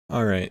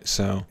Alright,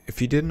 so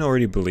if you didn't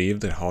already believe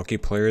that hockey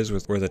players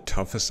were the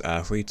toughest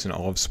athletes in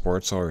all of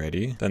sports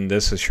already, then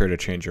this is sure to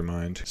change your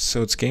mind.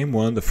 So it's game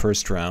 1 of the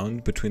first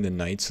round between the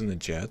Knights and the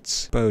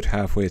Jets, about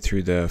halfway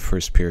through the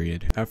first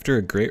period. After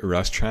a great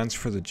rush chance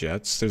for the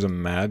Jets, there's a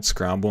mad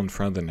scramble in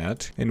front of the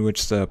net, in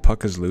which the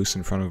puck is loose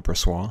in front of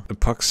Brossoit. The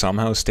puck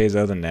somehow stays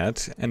out of the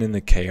net, and in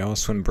the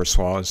chaos when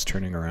Brossoit is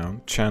turning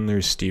around,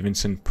 Chandler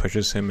Stevenson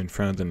pushes him in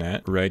front of the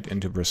net, right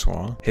into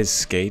Brossoit. His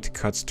skate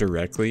cuts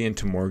directly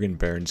into Morgan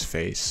Barron's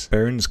face.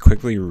 Barron's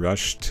quickly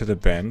rushed to the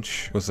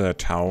bench with a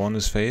towel on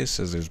his face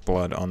as there's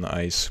blood on the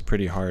ice.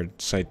 Pretty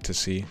hard sight to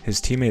see.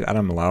 His teammate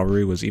Adam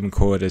Lowry was even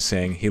quoted as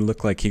saying he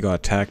looked like he got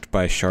attacked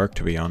by a shark,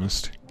 to be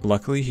honest.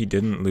 Luckily, he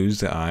didn't lose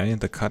the eye.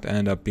 The cut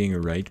ended up being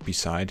right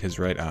beside his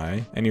right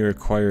eye, and he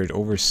required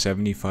over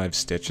 75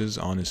 stitches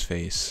on his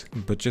face.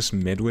 But just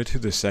midway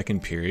through the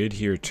second period,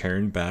 he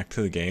returned back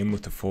to the game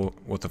with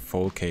a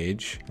full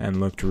cage and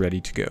looked ready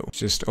to go.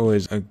 Just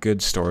always a good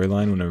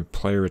storyline when a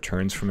player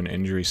returns from an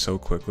injury so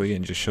quickly,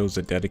 and just shows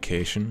the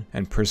dedication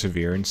and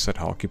perseverance that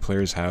hockey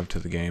players have to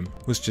the game,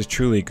 which just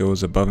truly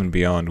goes above and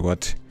beyond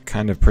what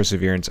kind of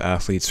perseverance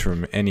athletes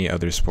from any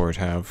other sport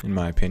have, in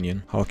my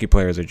opinion. Hockey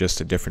players are just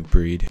a different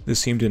breed. This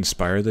seemed to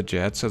inspire the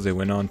Jets as they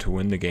went on to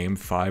win the game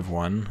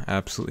 5-1,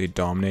 absolutely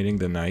dominating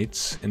the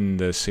Knights in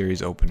the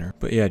series opener.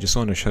 But yeah, I just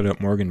want to shout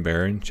out Morgan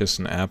Barron, just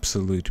an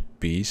absolute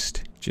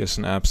beast. Just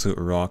an absolute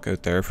rock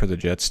out there for the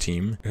Jets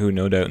team, who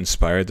no doubt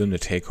inspired them to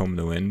take home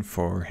the win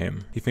for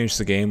him. He finished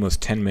the game with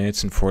 10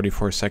 minutes and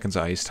 44 seconds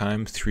ice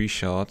time, 3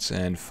 shots,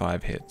 and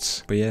 5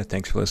 hits. But yeah,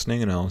 thanks for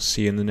listening, and I'll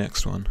see you in the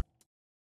next one.